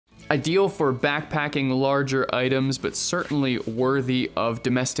Ideal for backpacking larger items, but certainly worthy of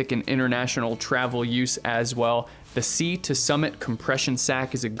domestic and international travel use as well. The Sea to Summit Compression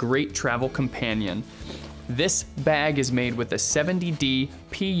Sack is a great travel companion. This bag is made with a 70D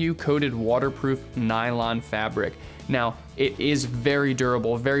PU coated waterproof nylon fabric. Now, it is very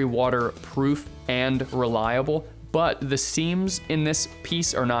durable, very waterproof and reliable, but the seams in this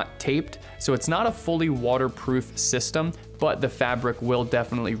piece are not taped, so it's not a fully waterproof system, but the fabric will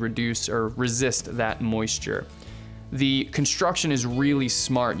definitely reduce or resist that moisture. The construction is really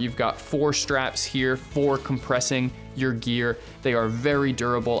smart. You've got 4 straps here for compressing your gear. They are very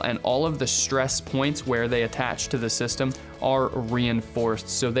durable, and all of the stress points where they attach to the system are reinforced,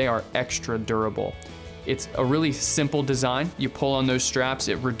 so they are extra durable. It's a really simple design. You pull on those straps,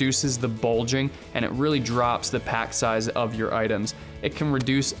 it reduces the bulging, and it really drops the pack size of your items. It can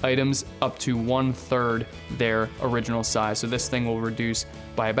reduce items up to 1/3 their original size, so this thing will reduce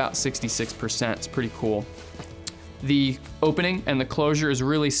by about 66%. It's pretty cool. The opening and the closure is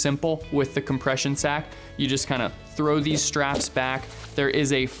really simple with the compression sack. You just kind of throw these straps back. There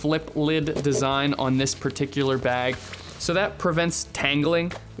is a flip lid design on this particular bag, so that prevents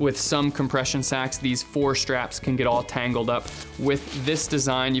tangling. With some compression sacks, these 4 straps can get all tangled up. With this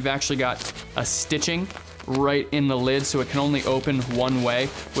design, you've actually got a stitching right in the lid, so it can only open one way,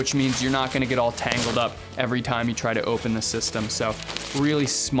 which means you're not gonna get all tangled up every time you try to open the system. So really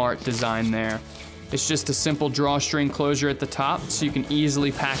smart design there. It's just a simple drawstring closure at the top, so you can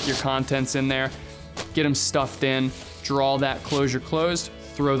easily pack your contents in there, get them stuffed in, draw that closure closed,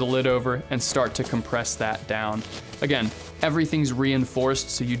 throw the lid over, and start to compress that down. Again, everything's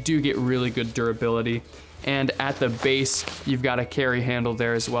reinforced, so you do get really good durability. And at the base, you've got a carry handle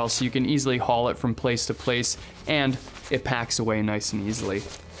there as well, so you can easily haul it from place to place, and it packs away nice and easily.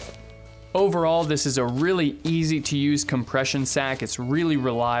 Overall, this is a really easy to use compression sack. It's really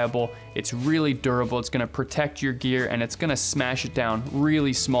reliable, it's really durable, it's gonna protect your gear, and it's gonna smash it down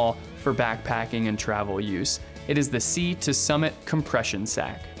really small for backpacking and travel use. It is the Sea to Summit Compression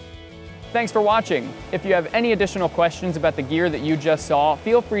Sack. Thanks for watching. If you have any additional questions about the gear that you just saw,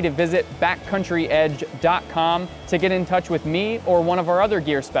 feel free to visit backcountryedge.com to get in touch with me or one of our other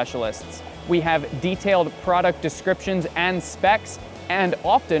gear specialists. We have detailed product descriptions and specs, and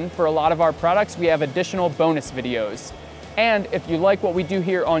often, for a lot of our products, we have additional bonus videos. And if you like what we do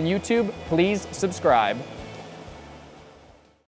here on YouTube, please subscribe.